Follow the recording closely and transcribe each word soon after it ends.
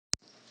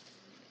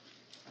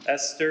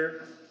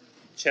Esther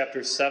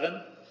chapter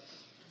 7.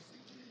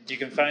 You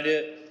can find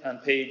it on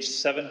page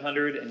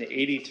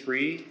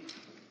 783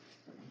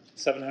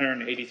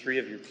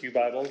 of your pew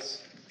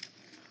Bibles.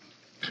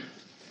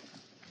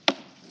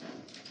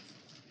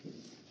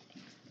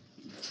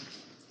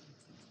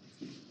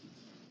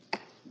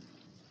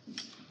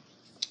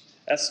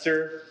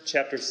 Esther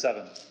chapter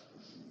 7.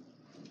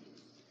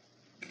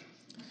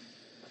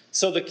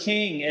 So the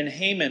king and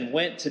Haman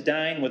went to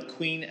dine with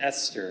Queen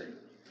Esther.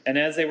 And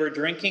as they were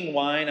drinking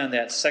wine on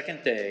that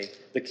second day,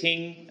 the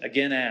king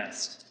again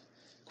asked,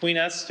 Queen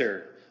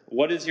Esther,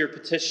 what is your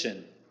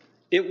petition?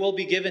 It will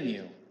be given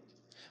you.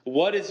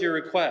 What is your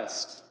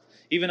request?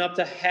 Even up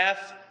to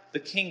half the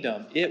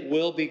kingdom, it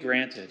will be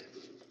granted.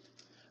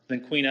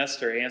 Then Queen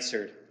Esther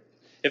answered,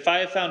 If I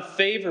have found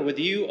favor with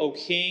you, O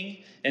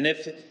king, and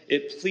if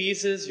it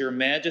pleases your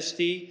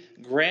majesty,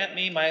 grant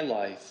me my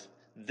life.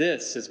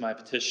 This is my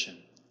petition.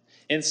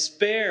 And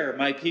spare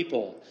my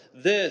people.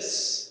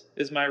 This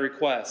is my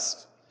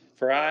request.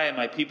 For I and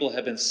my people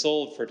have been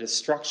sold for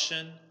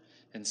destruction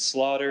and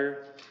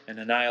slaughter and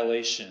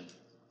annihilation.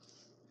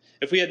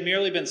 If we had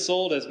merely been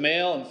sold as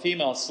male and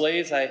female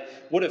slaves, I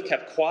would have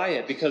kept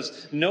quiet,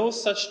 because no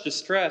such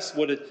distress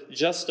would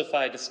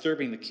justify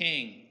disturbing the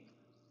king.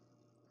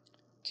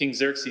 King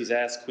Xerxes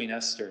asked Queen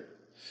Esther,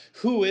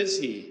 Who is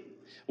he?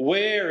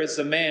 Where is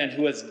the man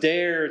who has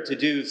dared to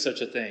do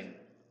such a thing?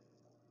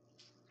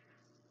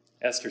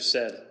 Esther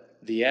said,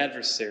 The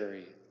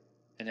adversary,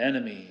 an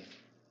enemy,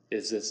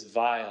 is this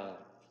vile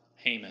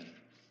Haman.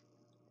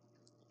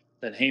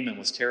 Then Haman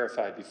was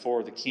terrified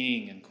before the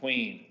king and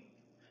queen.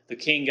 The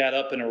king got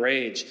up in a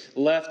rage,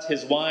 left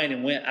his wine,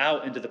 and went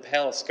out into the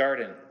palace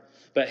garden.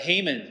 But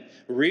Haman,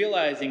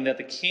 realizing that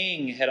the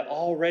king had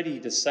already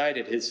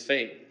decided his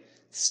fate,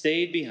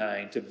 stayed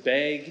behind to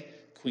beg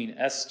Queen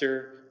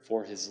Esther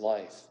for his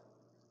life.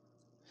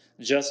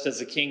 Just as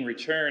the king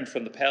returned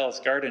from the palace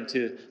garden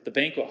to the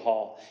banquet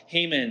hall,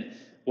 Haman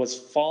was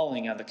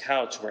falling on the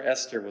couch where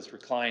Esther was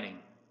reclining.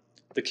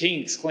 The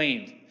king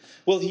exclaimed,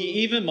 Will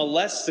he even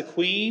molest the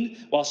queen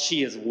while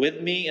she is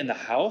with me in the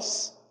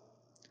house?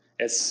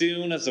 As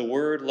soon as the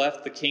word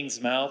left the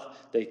king's mouth,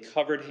 they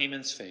covered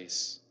Haman's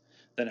face.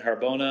 Then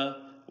Harbona,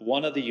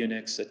 one of the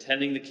eunuchs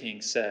attending the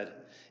king, said,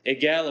 A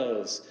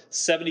gallows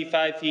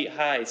 75 feet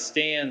high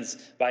stands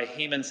by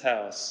Haman's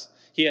house.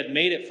 He had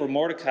made it for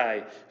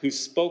Mordecai, who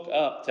spoke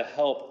up to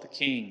help the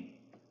king.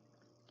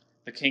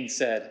 The king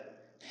said,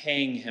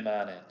 Hang him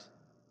on it.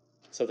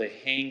 So they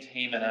hanged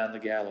Haman on the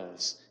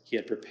gallows he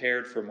had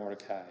prepared for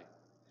Mordecai.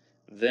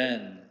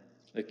 Then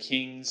the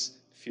king's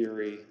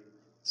fury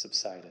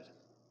subsided.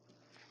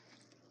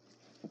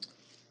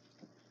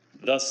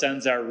 Thus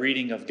ends our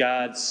reading of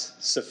God's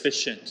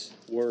sufficient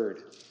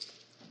word.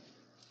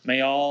 May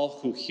all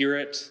who hear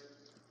it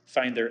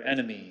find their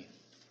enemy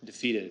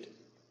defeated.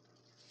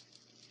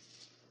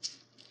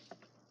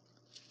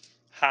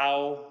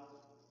 How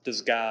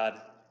does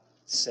God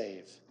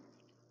save?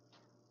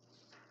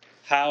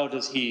 How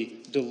does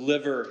he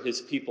deliver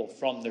his people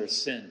from their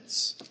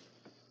sins?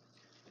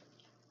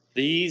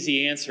 The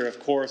easy answer, of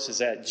course, is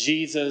that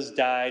Jesus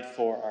died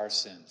for our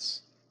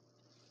sins.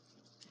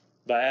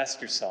 But ask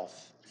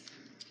yourself,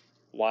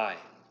 why?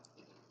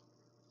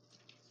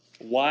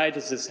 Why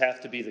does this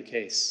have to be the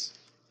case?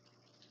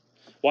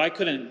 Why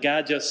couldn't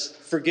God just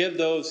forgive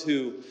those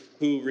who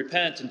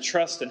repent and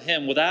trust in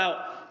him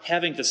without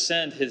having to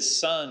send his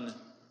son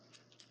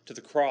to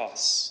the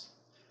cross?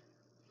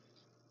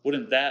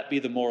 Wouldn't that be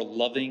the more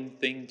loving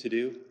thing to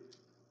do?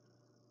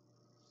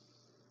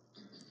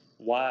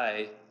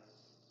 Why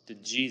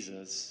did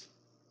Jesus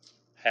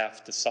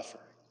have to suffer?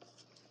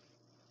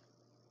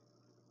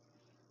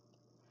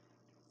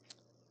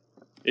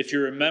 If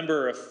you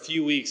remember a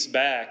few weeks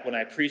back when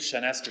I preached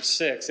on Esther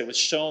 6, it was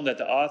shown that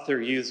the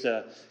author used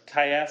a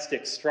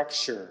chiastic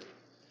structure,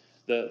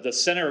 the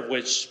center of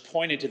which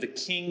pointed to the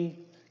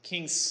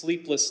king's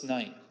sleepless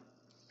night.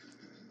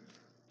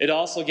 It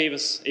also gave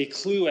us a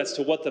clue as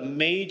to what the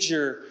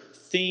major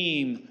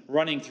theme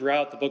running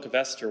throughout the book of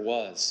Esther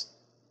was.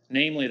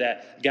 Namely,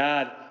 that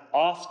God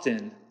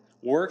often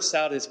works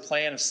out his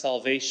plan of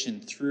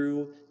salvation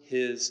through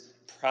his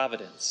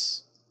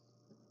providence.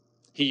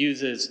 He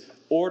uses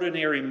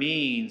ordinary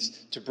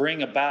means to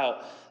bring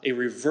about a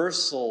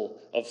reversal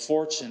of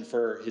fortune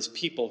for his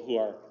people who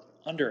are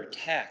under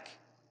attack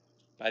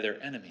by their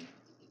enemy.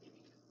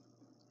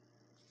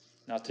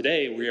 Now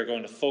today we are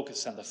going to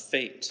focus on the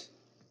fate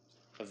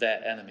of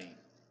that enemy.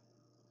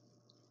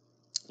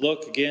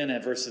 Look again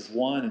at verses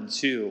 1 and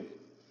 2.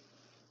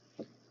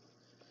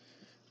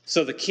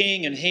 So the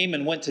king and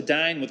Haman went to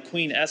dine with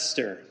Queen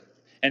Esther,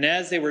 and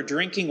as they were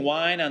drinking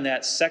wine on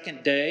that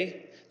second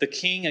day, the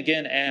king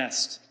again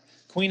asked,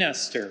 Queen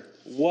Esther,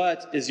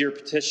 what is your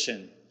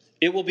petition?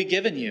 It will be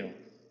given you.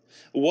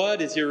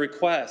 What is your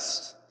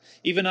request?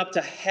 Even up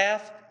to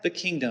half the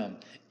kingdom,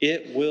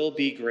 it will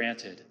be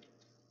granted.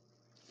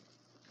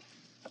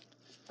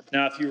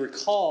 Now, if you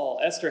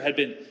recall, Esther had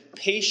been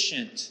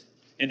patient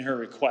in her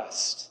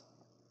request.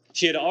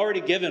 She had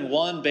already given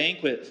one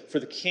banquet for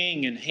the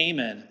king and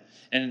Haman,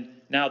 and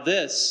now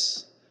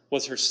this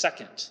was her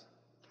second.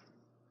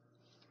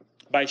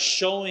 By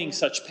showing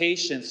such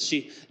patience,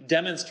 she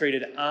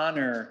demonstrated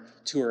honor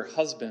to her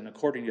husband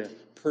according to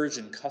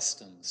Persian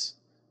customs.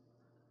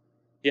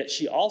 Yet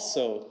she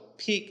also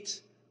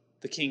piqued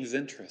the king's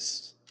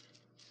interest,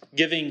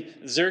 giving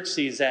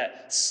Xerxes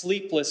that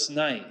sleepless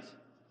night,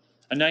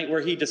 a night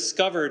where he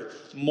discovered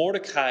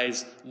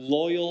Mordecai's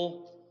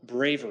loyal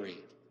bravery.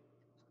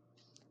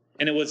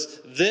 And it was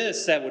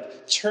this that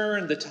would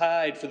turn the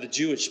tide for the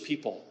Jewish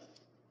people.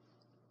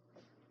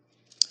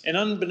 And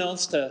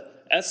unbeknownst to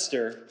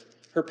Esther,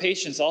 her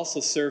patience also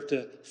served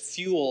to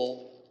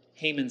fuel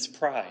Haman's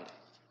pride.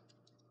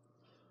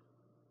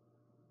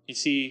 You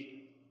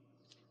see,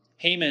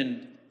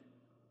 Haman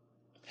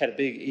had a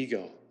big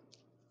ego.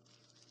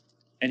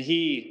 And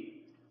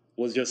he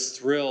was just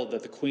thrilled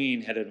that the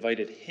queen had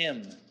invited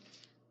him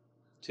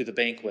to the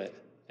banquet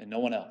and no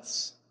one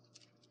else.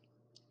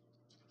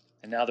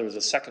 And now there was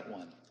a second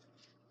one.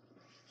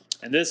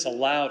 And this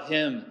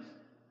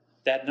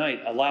that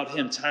night allowed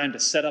him time to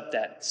set up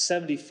that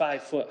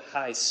 75-foot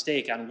high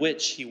stake on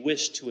which he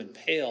wished to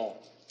impale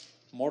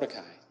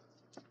Mordecai.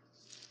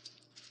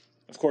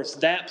 Of course,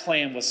 that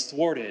plan was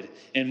thwarted,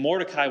 and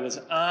Mordecai was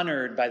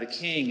honored by the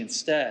king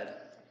instead.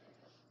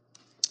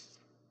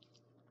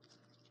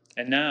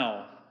 And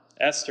now,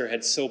 Esther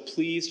had so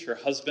pleased her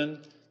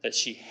husband that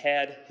she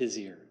had his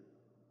ear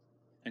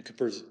and could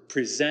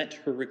present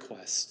her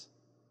request.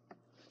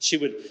 She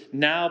would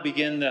now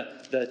begin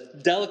the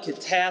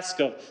delicate task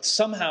of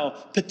somehow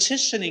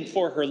petitioning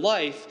for her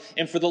life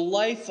and for the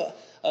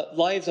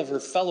lives of her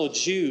fellow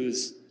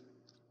Jews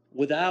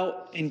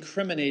without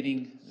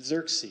incriminating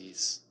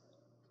Xerxes.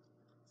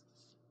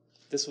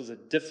 This was a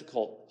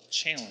difficult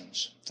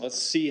challenge.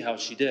 Let's see how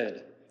she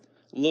did.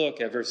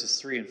 Look at verses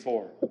 3 and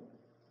 4.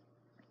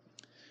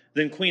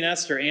 Then Queen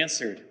Esther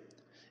answered,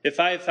 "If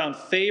I have found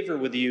favor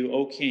with you,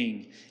 O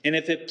king, and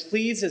if it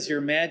pleases your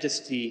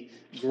majesty,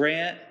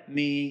 grant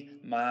me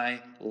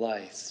my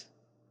life.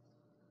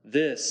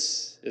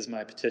 This is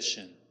my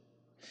petition.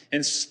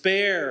 And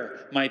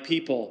spare my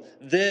people.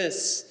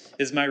 This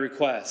is my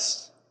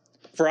request.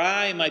 For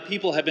I and my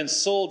people have been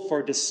sold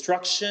for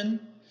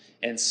destruction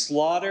and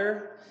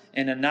slaughter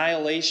and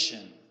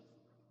annihilation.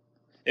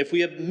 If we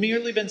had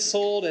merely been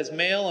sold as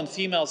male and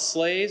female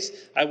slaves,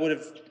 I would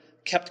have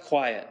kept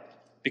quiet,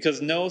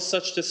 because no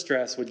such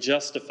distress would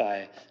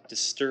justify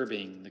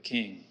disturbing the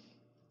king."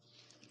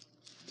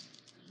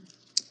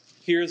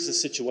 Here's the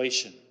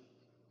situation.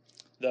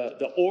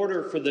 The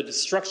order for the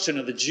destruction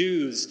of the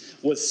Jews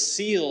was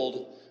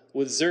sealed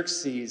with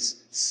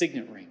Xerxes'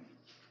 signet ring.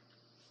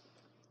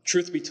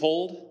 Truth be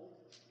told,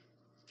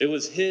 it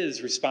was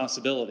his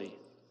responsibility.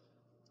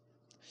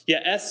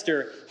 Yet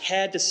Esther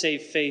had to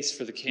save face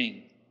for the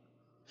king.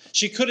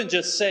 She couldn't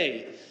just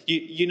say,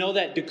 you know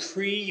that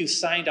decree you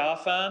signed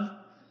off on?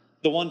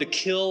 The one to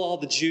kill all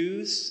the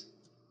Jews?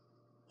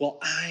 Well,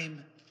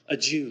 I'm a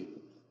Jew.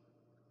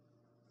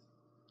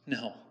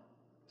 No.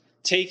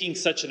 Taking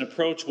such an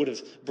approach would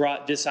have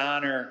brought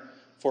dishonor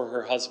for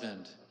her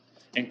husband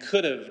and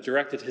could have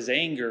directed his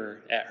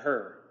anger at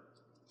her.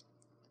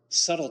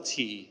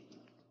 Subtlety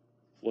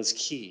was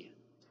key.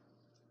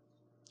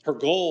 Her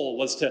goal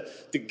was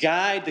to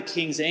guide the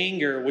king's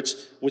anger, which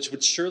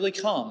would surely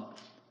come,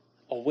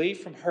 away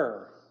from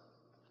her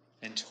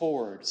and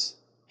towards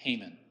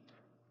Haman.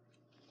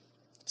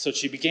 So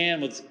she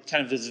began with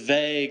kind of this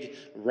vague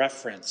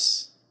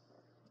reference.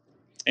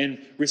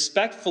 And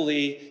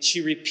respectfully,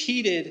 she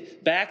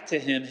repeated back to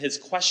him his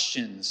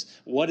questions.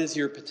 What is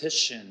your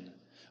petition?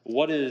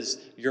 What is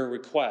your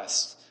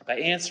request? By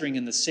answering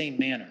in the same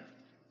manner.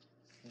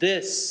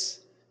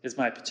 This is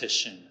my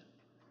petition.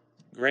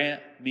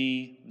 Grant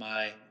me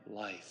my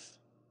life.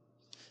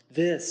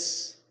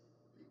 This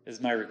is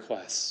my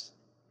request.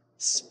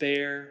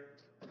 Spare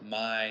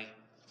my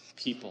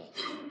people.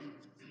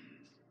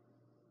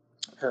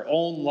 Her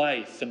own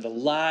life and the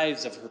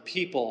lives of her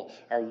people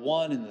are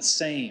one and the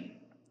same.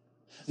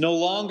 No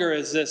longer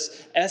is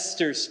this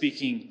Esther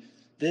speaking.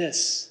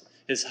 This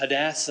is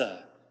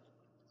Hadassah,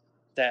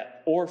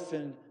 that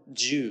orphan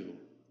Jew,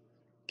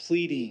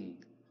 pleading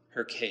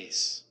her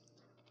case.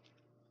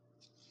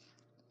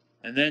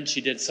 And then she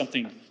did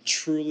something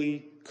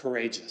truly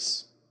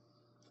courageous.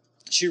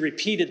 She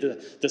repeated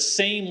the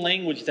same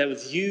language that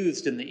was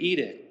used in the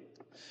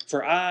edict.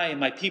 For I and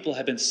my people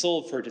have been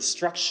sold for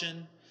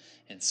destruction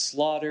and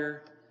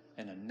slaughter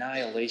and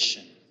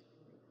annihilation.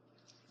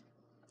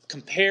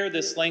 Compare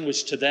this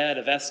language to that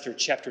of Esther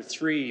chapter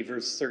 3,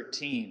 verse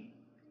 13.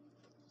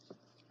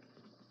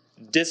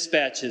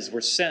 Dispatches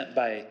were sent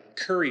by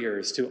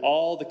couriers to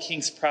all the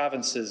king's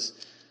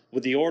provinces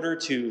with the order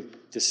to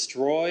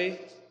destroy,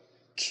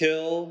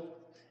 kill,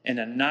 and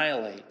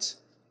annihilate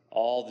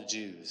all the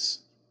Jews.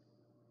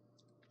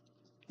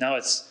 Now,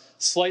 it's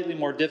slightly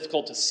more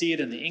difficult to see it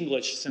in the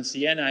English since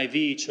the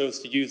NIV chose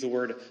to use the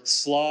word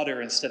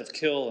slaughter instead of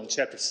kill in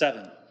chapter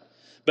 7.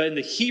 But in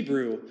the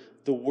Hebrew,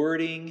 the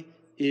wording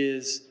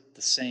is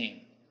the same.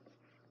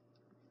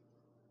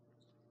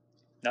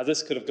 Now,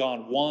 this could have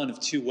gone one of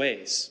two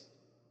ways.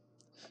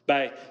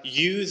 By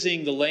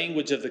using the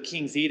language of the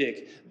king's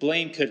edict,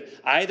 blame could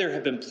either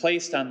have been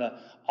placed on the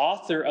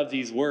author of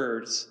these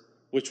words,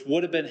 which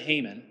would have been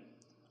Haman,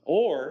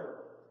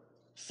 or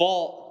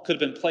fault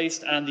could have been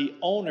placed on the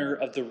owner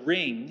of the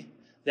ring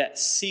that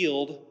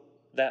sealed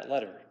that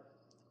letter,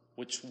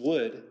 which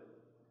would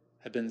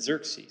have been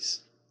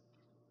Xerxes.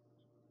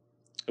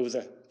 It was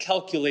a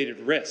calculated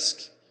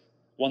risk,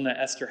 one that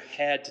Esther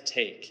had to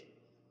take.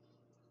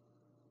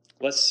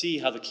 Let's see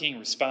how the king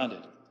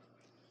responded.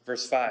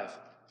 Verse 5.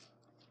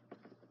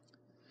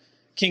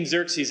 King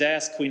Xerxes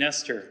asked Queen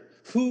Esther,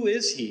 "Who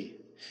is he?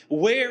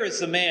 Where is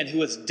the man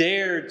who has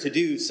dared to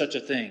do such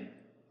a thing?"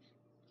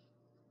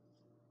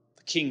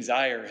 The king's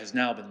ire has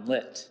now been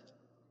lit.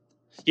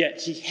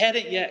 Yet he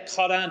hadn't yet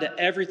caught on to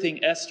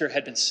everything Esther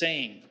had been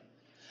saying.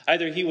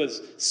 Either he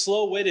was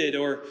slow-witted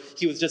or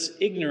he was just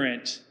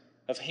ignorant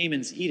of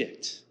Haman's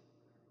edict.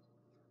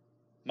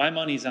 My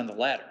money's on the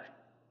latter.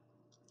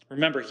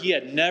 Remember, he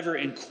had never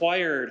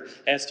inquired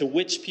as to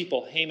which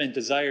people Haman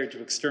desired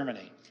to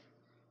exterminate.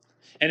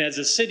 And as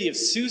the city of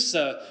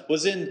Susa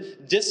was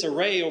in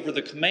disarray over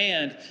the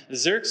command,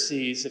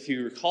 Xerxes, if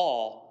you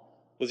recall,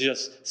 was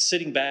just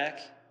sitting back,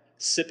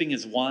 sipping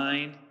his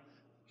wine,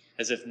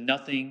 as if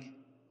nothing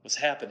was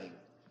happening.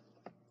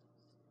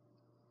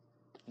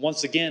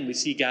 Once again, we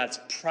see God's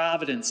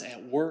providence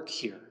at work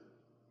here.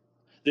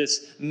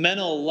 This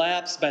mental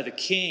lapse by the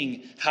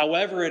king,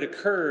 however it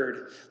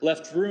occurred,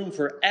 left room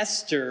for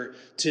Esther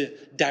to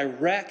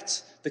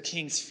direct the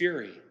king's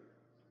fury.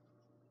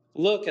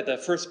 Look at the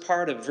first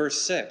part of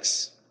verse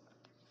 6.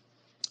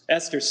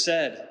 Esther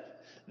said,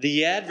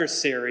 "The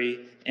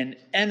adversary and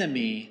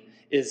enemy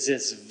is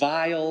this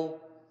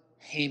vile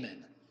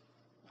Haman."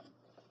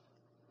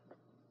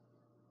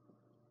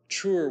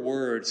 Truer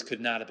words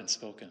could not have been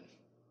spoken.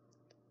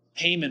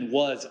 Haman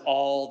was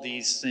all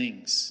these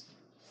things.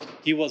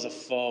 He was a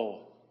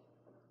foe.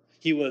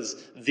 He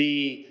was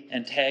the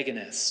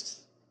antagonist.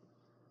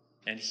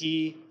 And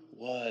he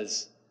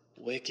was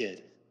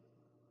wicked.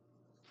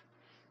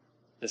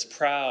 This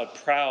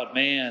proud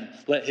man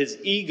let his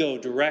ego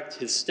direct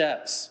his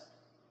steps.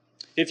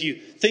 If you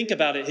think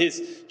about it,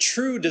 his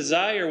true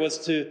desire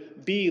was to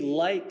be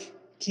like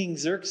King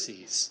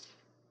Xerxes.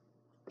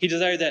 He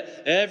desired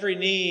that every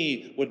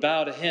knee would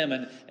bow to him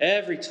and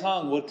every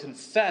tongue would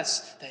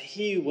confess that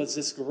he was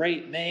this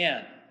great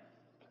man.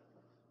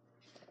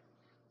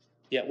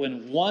 Yet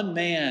when one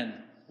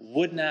man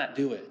would not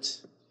do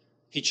it,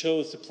 he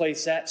chose to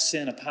place that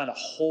sin upon a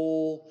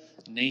whole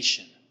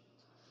nation.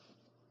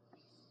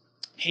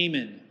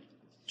 Haman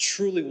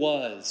truly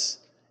was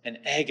an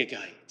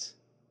Agagite,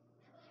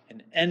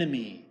 an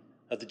enemy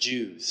of the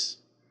Jews.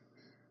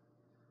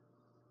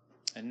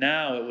 And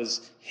now it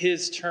was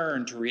his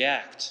turn to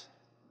react.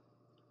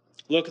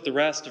 Look at the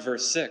rest of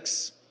verse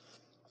 6.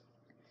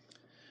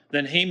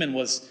 Then Haman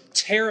was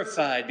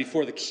terrified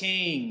before the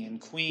king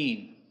and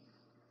queen.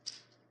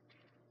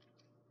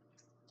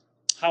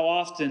 How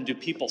often do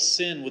people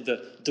sin with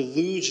the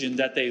delusion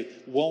that they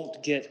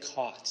won't get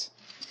caught?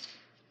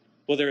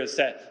 Whether it's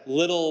that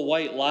little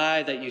white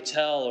lie that you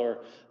tell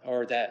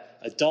or that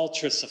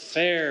adulterous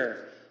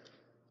affair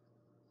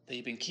that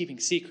you've been keeping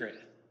secret.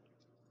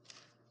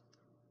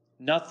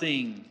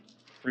 Nothing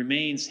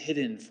remains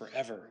hidden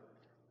forever.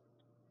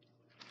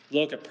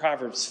 Look at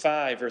Proverbs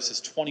 5,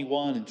 verses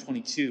 21 and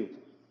 22.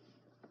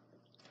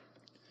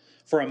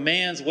 For a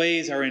man's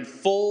ways are in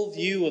full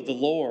view of the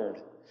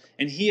Lord,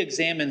 and he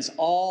examines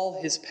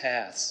all his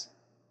paths.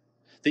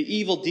 The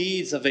evil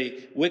deeds of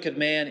a wicked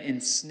man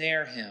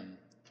ensnare him.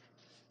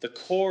 The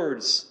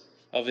cords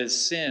of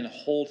his sin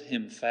hold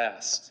him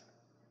fast.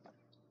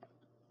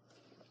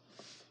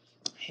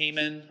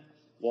 Haman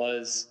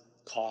was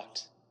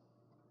caught,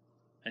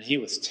 and he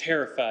was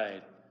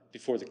terrified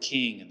before the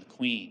king and the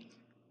queen.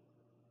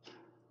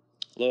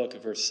 Look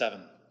at verse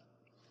 7.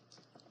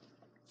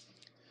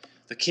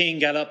 The king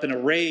got up in a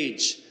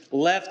rage,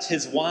 left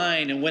his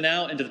wine, and went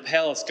out into the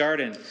palace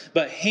garden.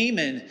 But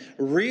Haman,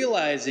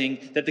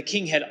 realizing that the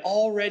king had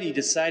already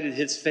decided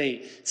his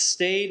fate,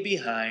 stayed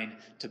behind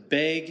to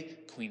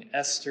beg Queen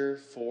Esther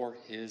for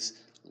his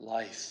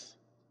life.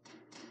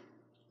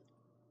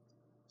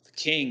 The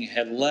king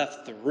had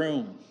left the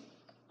room.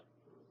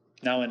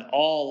 Now, in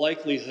all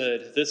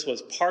likelihood, this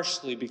was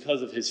partially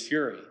because of his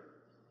fury.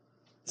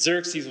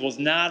 Xerxes was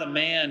not a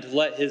man to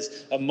let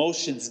his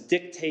emotions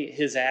dictate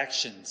his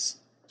actions.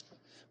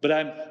 But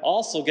I'm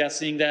also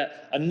guessing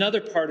that another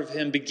part of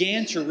him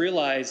began to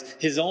realize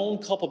his own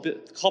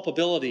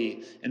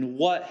culpability in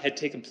what had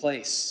taken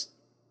place.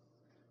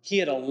 He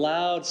had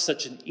allowed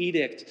such an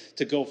edict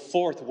to go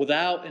forth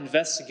without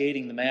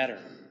investigating the matter.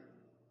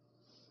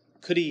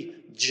 Could he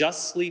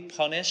justly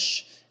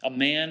punish a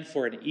man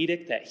for an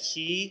edict that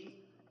he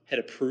had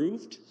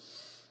approved?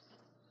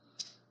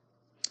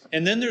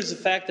 And then there's the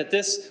fact that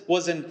this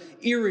was an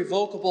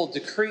irrevocable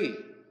decree.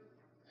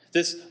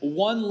 This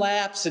one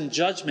lapse in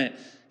judgment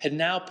had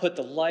now put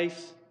the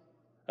life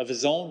of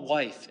his own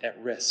wife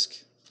at risk.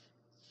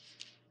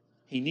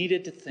 He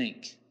needed to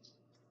think.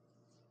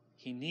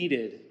 He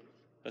needed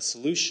a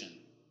solution.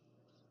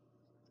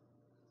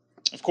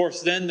 Of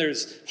course, then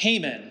there's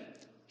Haman.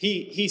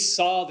 He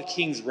saw the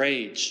king's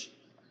rage,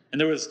 and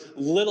there was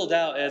little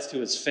doubt as to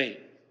his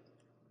fate.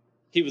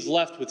 He was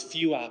left with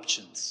few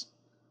options.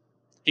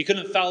 He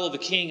couldn't follow the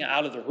king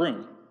out of the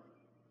room.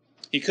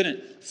 He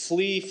couldn't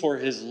flee for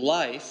his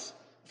life,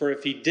 for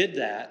if he did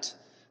that,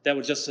 that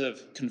would just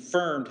have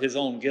confirmed his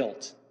own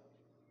guilt.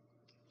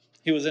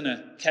 He was in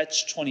a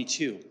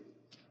catch-22.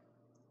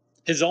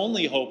 His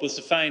only hope was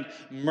to find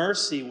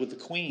mercy with the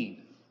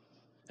queen.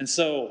 And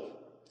so,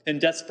 in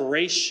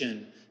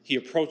desperation, he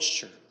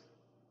approached her.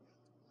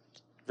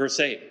 Verse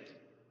 8.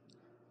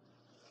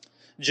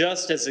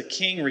 Just as the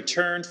king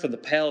returned from the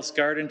palace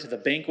garden to the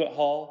banquet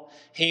hall,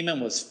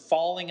 Haman was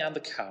falling on the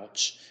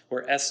couch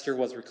where Esther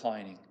was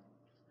reclining.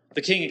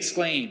 The king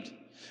exclaimed,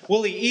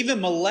 "Will he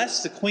even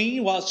molest the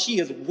queen while she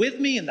is with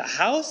me in the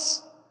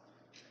house?"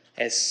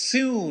 As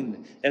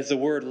soon as the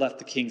word left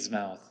the king's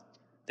mouth,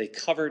 they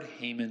covered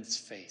Haman's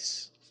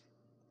face.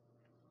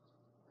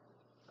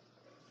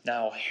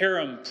 Now,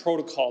 harem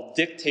protocol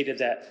dictated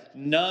that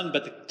none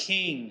but the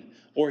king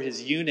or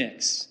his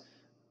eunuchs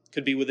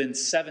could be within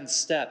 7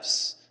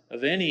 steps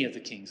of any of the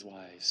king's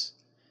wives.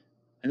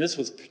 And this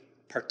was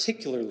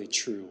particularly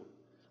true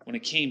when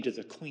it came to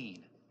the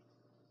queen.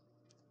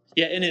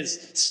 Yet in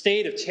his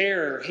state of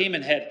terror,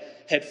 Haman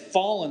had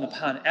fallen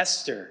upon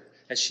Esther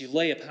as she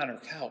lay upon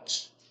her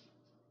couch.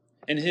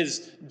 In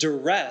his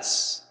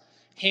duress,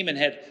 Haman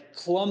had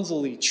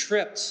clumsily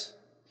tripped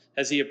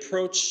as he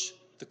approached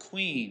the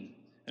queen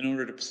in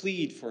order to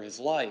plead for his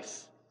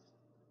life.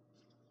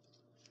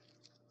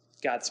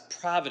 God's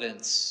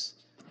providence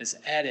is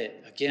at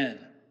it again.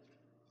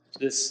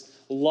 This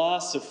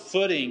loss of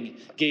footing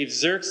gave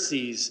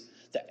Xerxes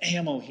the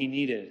ammo he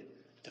needed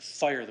to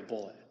fire the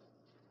bullet.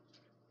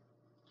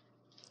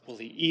 Will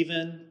he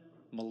even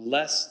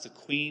molest the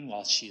queen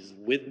while she is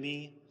with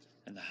me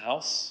in the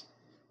house?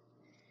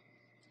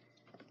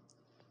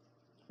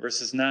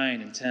 Verses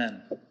 9 and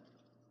 10.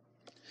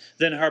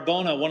 Then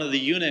Harbona, one of the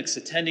eunuchs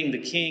attending the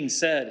king,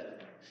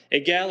 said, "A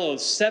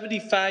gallows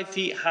 75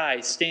 feet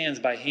high stands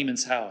by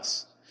Haman's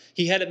house.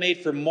 He had it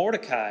made for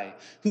Mordecai,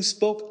 who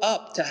spoke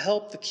up to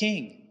help the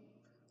king."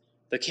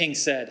 The king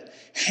said,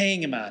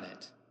 "Hang him on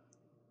it."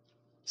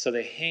 So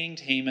they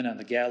hanged Haman on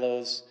the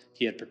gallows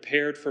he had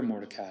prepared for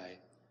Mordecai.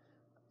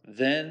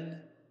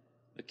 Then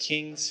the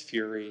king's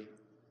fury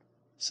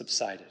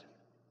subsided.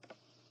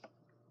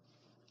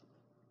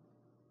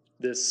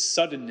 This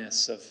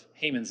suddenness of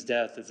Haman's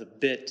death is a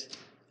bit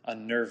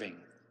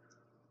unnerving.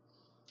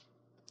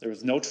 There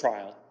was no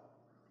trial,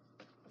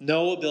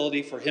 no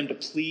ability for him to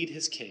plead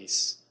his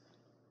case.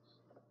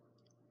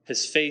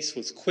 His face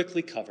was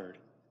quickly covered,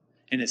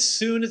 and as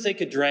soon as they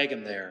could drag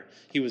him there,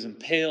 he was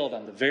impaled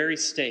on the very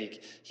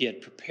stake he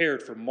had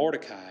prepared for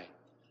Mordecai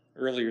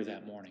earlier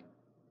that morning.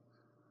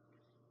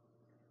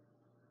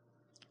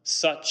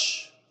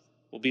 Such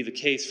will be the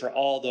case for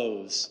all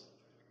those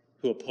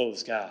who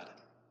oppose God.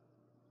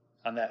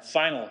 On that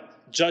final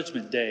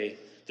judgment day,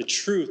 the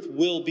truth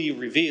will be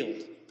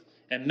revealed,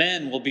 and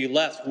men will be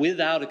left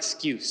without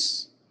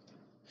excuse.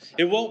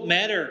 It won't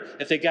matter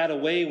if they got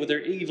away with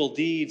their evil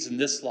deeds in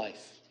this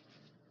life.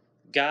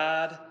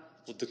 God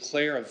will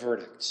declare a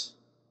verdict,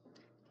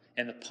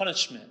 and the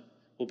punishment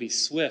will be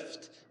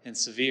swift and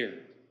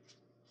severe.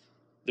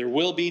 There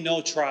will be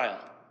no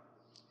trial.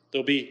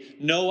 There'll be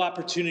no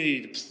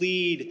opportunity to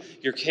plead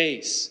your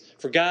case,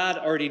 for God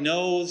already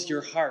knows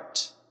your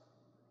heart.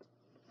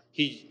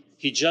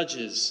 He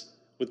judges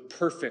with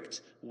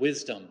perfect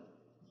wisdom.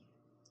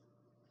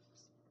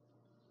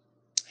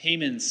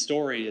 Haman's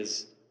story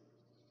is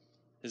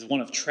one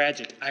of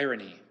tragic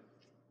irony.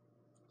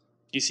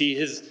 You see,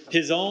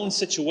 his own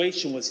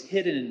situation was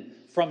hidden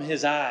from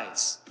his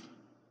eyes.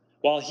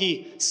 While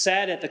he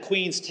sat at the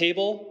queen's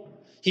table,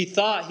 he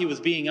thought he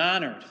was being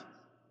honored.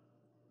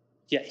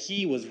 Yet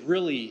he was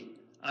really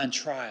on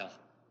trial.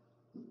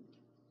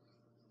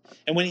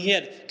 And when he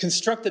had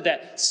constructed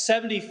that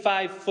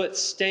 75-foot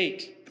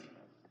stake,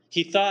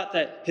 he thought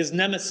that his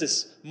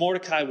nemesis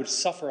Mordecai would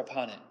suffer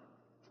upon it.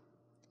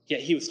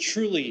 Yet he was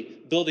truly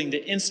building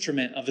the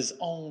instrument of his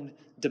own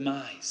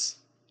demise.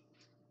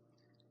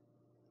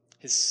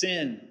 His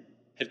sin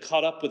had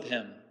caught up with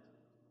him.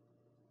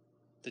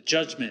 The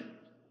judgment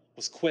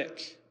was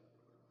quick,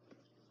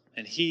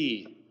 and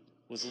he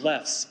was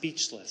left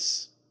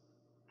speechless.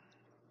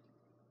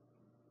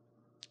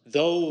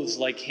 Those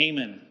like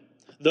Haman,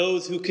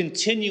 those who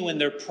continue in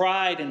their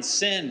pride and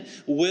sin,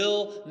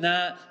 will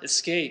not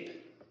escape.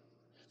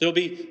 There will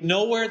be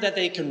nowhere that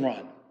they can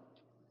run.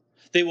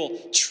 They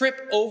will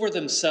trip over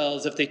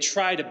themselves if they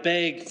try to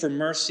beg for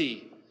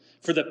mercy,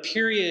 for the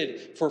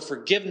period for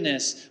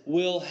forgiveness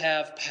will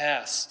have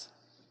passed.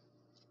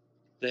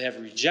 They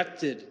have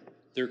rejected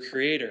their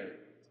Creator,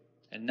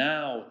 and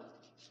now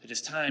it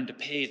is time to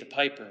pay the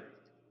piper.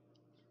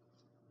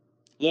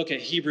 Look at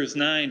Hebrews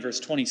 9, verse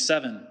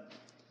 27.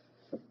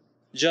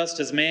 Just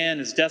as man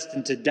is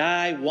destined to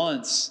die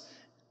once,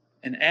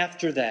 and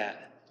after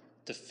that,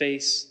 to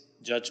face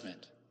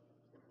judgment.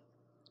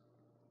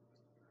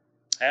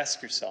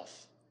 Ask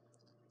yourself,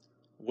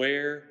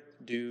 where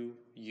do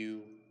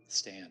you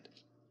stand?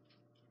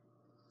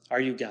 Are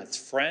you God's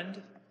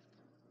friend,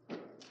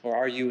 or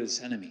are you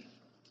his enemy?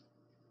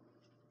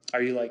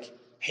 Are you like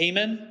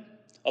Haman,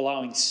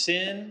 allowing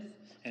sin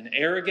and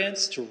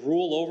arrogance to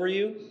rule over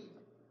you?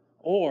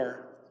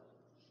 Or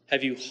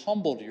have you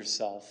humbled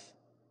yourself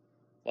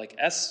like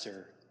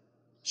Esther,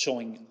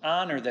 showing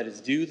honor that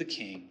is due the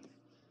king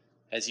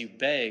as you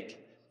beg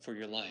for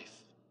your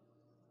life?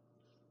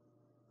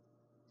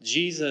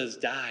 Jesus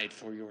died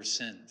for your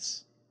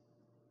sins.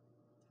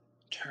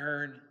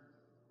 Turn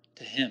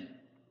to him.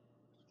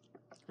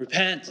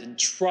 Repent and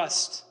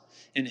trust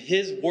in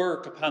his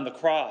work upon the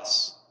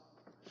cross.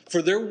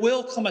 For there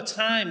will come a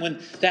time when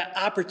that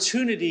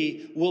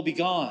opportunity will be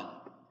gone.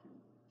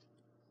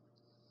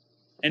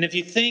 And if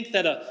you think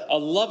that a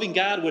loving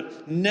God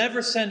would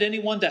never send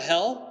anyone to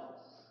hell,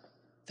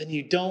 then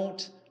you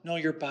don't know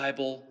your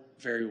Bible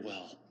very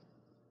well.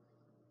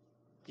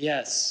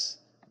 Yes,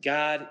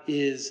 God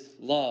is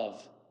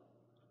love,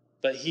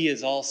 but he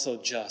is also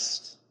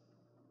just.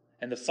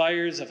 And the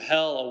fires of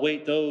hell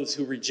await those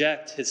who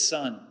reject his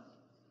Son.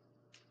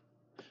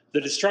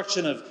 The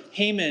destruction of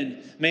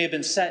Haman may have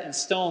been set in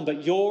stone,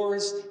 but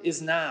yours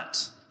is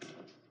not.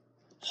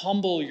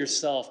 Humble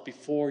yourself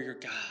before your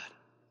God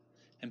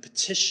and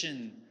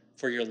petition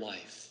for your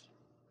life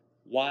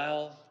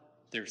while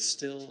there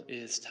still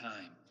is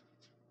time.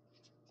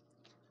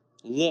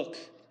 Look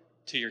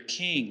to your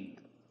King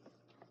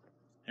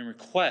and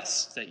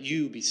request that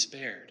you be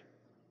spared.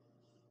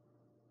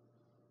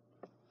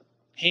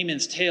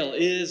 Haman's tale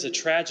is a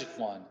tragic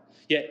one,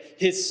 yet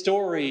his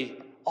story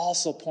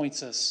also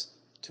points us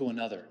to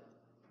another.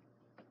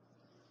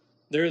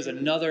 There is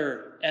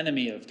another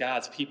enemy of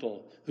God's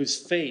people whose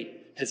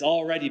fate has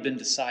already been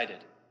decided.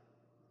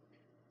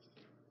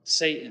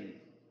 Satan,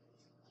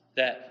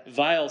 that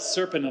vile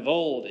serpent of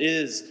old,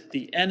 is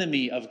the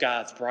enemy of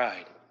God's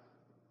bride.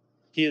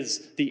 He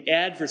is the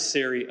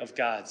adversary of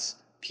God's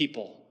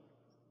people.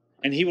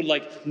 And he would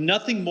like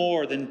nothing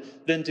more than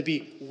to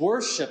be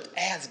worshipped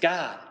as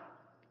God.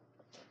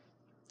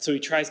 So he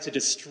tries to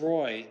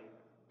destroy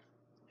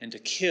and to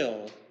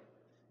kill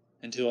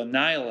and to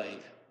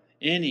annihilate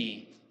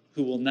any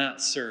who will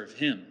not serve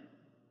him.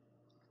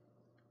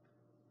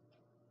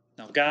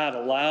 Now, God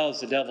allows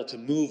the devil to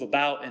move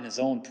about in his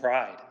own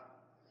pride.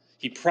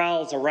 He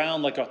prowls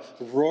around like a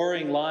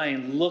roaring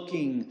lion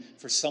looking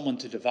for someone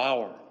to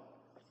devour.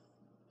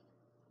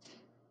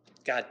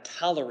 God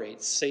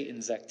tolerates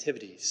Satan's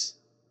activities.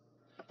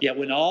 Yet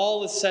when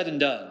all is said and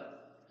done,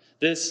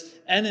 this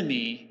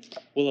enemy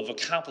will have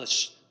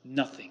accomplished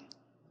nothing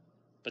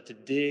but to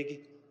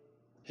dig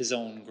his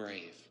own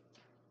grave.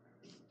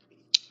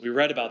 We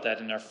read about that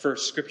in our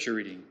first scripture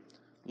reading.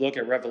 Look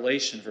at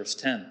Revelation, verse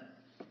 10.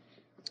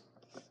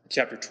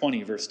 Chapter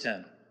 20, verse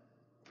 10.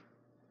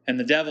 And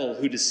the devil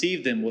who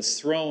deceived them was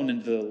thrown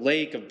into the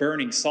lake of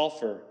burning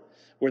sulfur,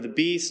 where the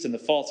beast and the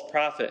false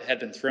prophet had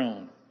been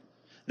thrown.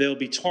 They will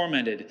be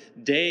tormented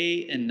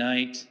day and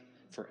night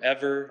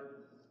forever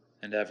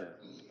and ever.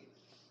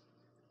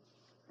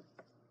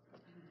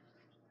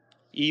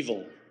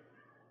 Evil,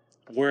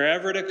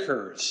 wherever it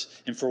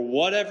occurs, and for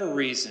whatever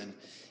reason,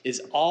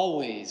 is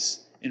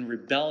always in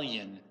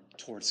rebellion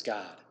towards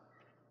God.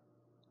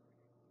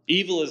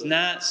 Evil is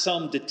not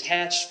some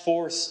detached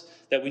force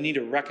that we need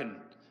to reckon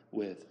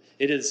with.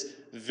 It is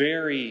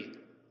very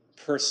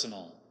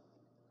personal,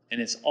 and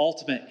its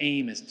ultimate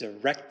aim is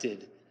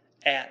directed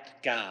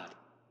at God.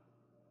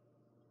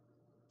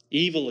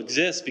 Evil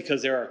exists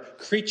because there are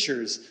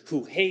creatures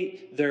who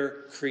hate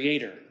their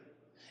Creator,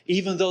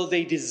 even though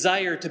they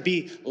desire to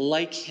be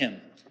like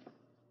him.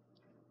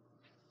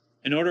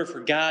 In order for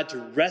God to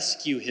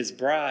rescue his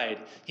bride,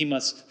 he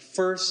must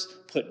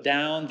first put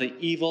down the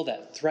evil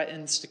that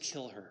threatens to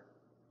kill her.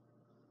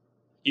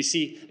 You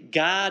see,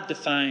 God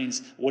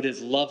defines what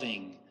is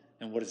loving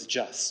and what is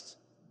just.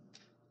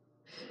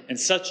 And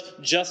such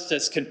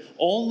justice can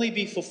only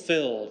be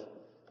fulfilled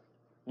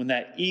when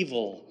that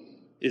evil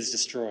is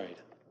destroyed.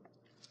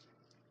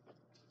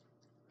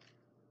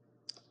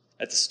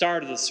 At the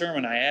start of the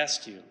sermon, I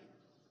asked you,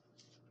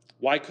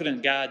 why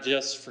couldn't God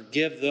just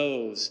forgive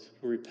those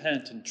who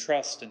repent and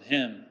trust in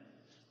him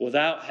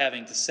without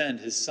having to send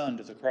his Son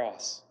to the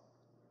cross?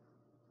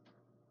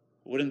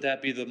 Wouldn't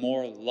that be the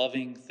more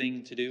loving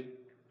thing to do?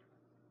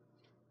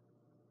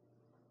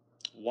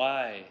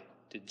 Why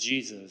did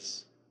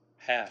Jesus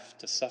have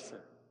to suffer?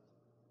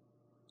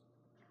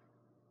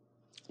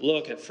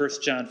 Look at 1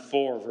 John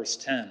 4, verse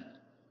 10.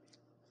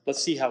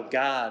 Let's see how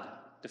God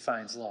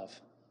defines love.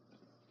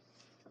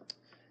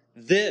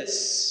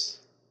 This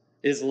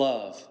is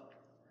love.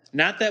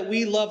 Not that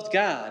we loved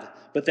God,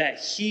 but that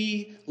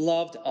he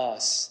loved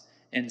us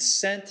and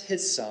sent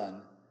his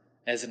Son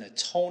as an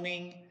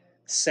atoning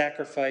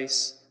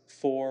sacrifice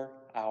for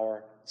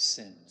our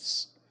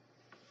sins.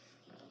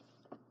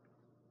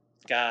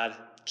 God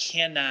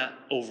cannot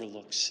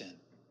overlook sin.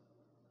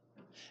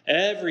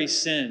 Every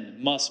sin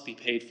must be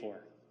paid for.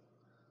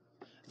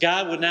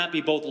 God would not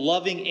be both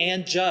loving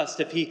and just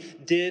if he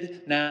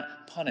did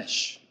not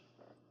punish.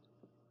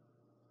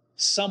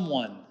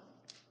 Someone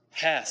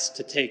has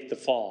to take the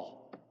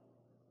fall.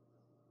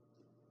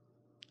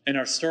 In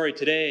our story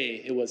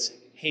today, it was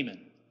Haman.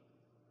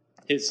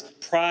 His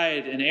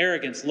pride and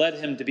arrogance led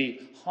him to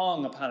be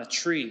hung upon a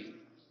tree.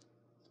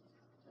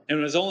 And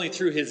it was only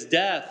through his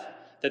death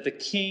that the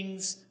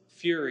king's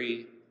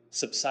fury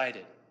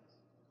subsided.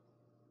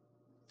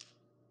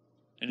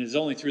 And it is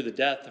only through the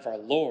death of our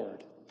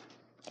Lord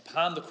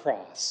upon the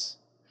cross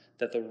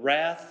that the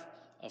wrath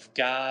of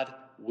God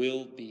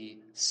will be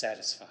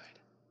satisfied.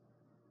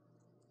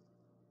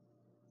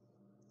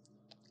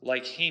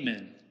 Like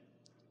Haman,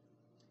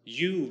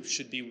 you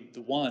should be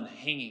the one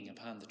hanging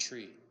upon the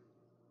tree.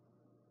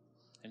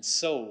 And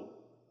so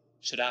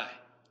should I.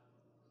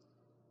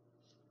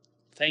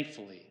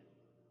 Thankfully,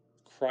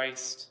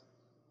 Christ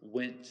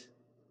went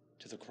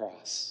to the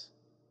cross,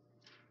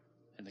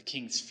 and the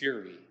king's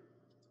fury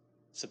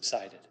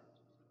subsided.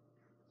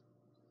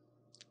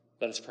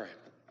 Let us pray.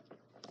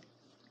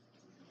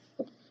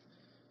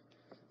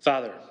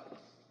 Father,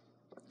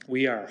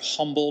 we are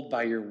humbled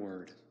by your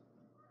word.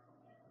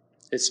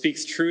 It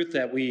speaks truth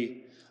that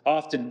we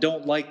often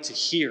don't like to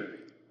hear.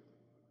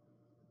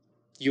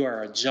 You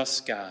are a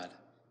just God,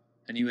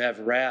 and you have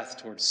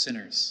wrath towards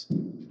sinners.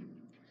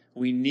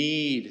 We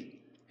need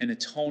an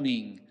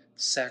atoning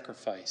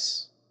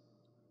sacrifice.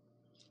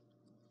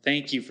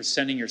 Thank you for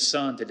sending your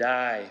Son to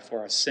die for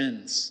our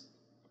sins,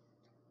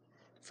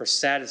 for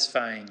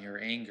satisfying your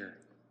anger.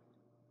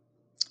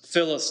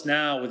 Fill us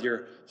now with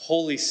your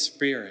Holy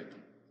Spirit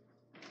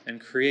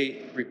and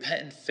create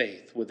repentant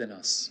faith within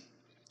us.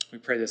 We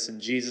pray this in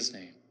Jesus'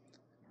 name.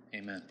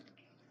 Amen.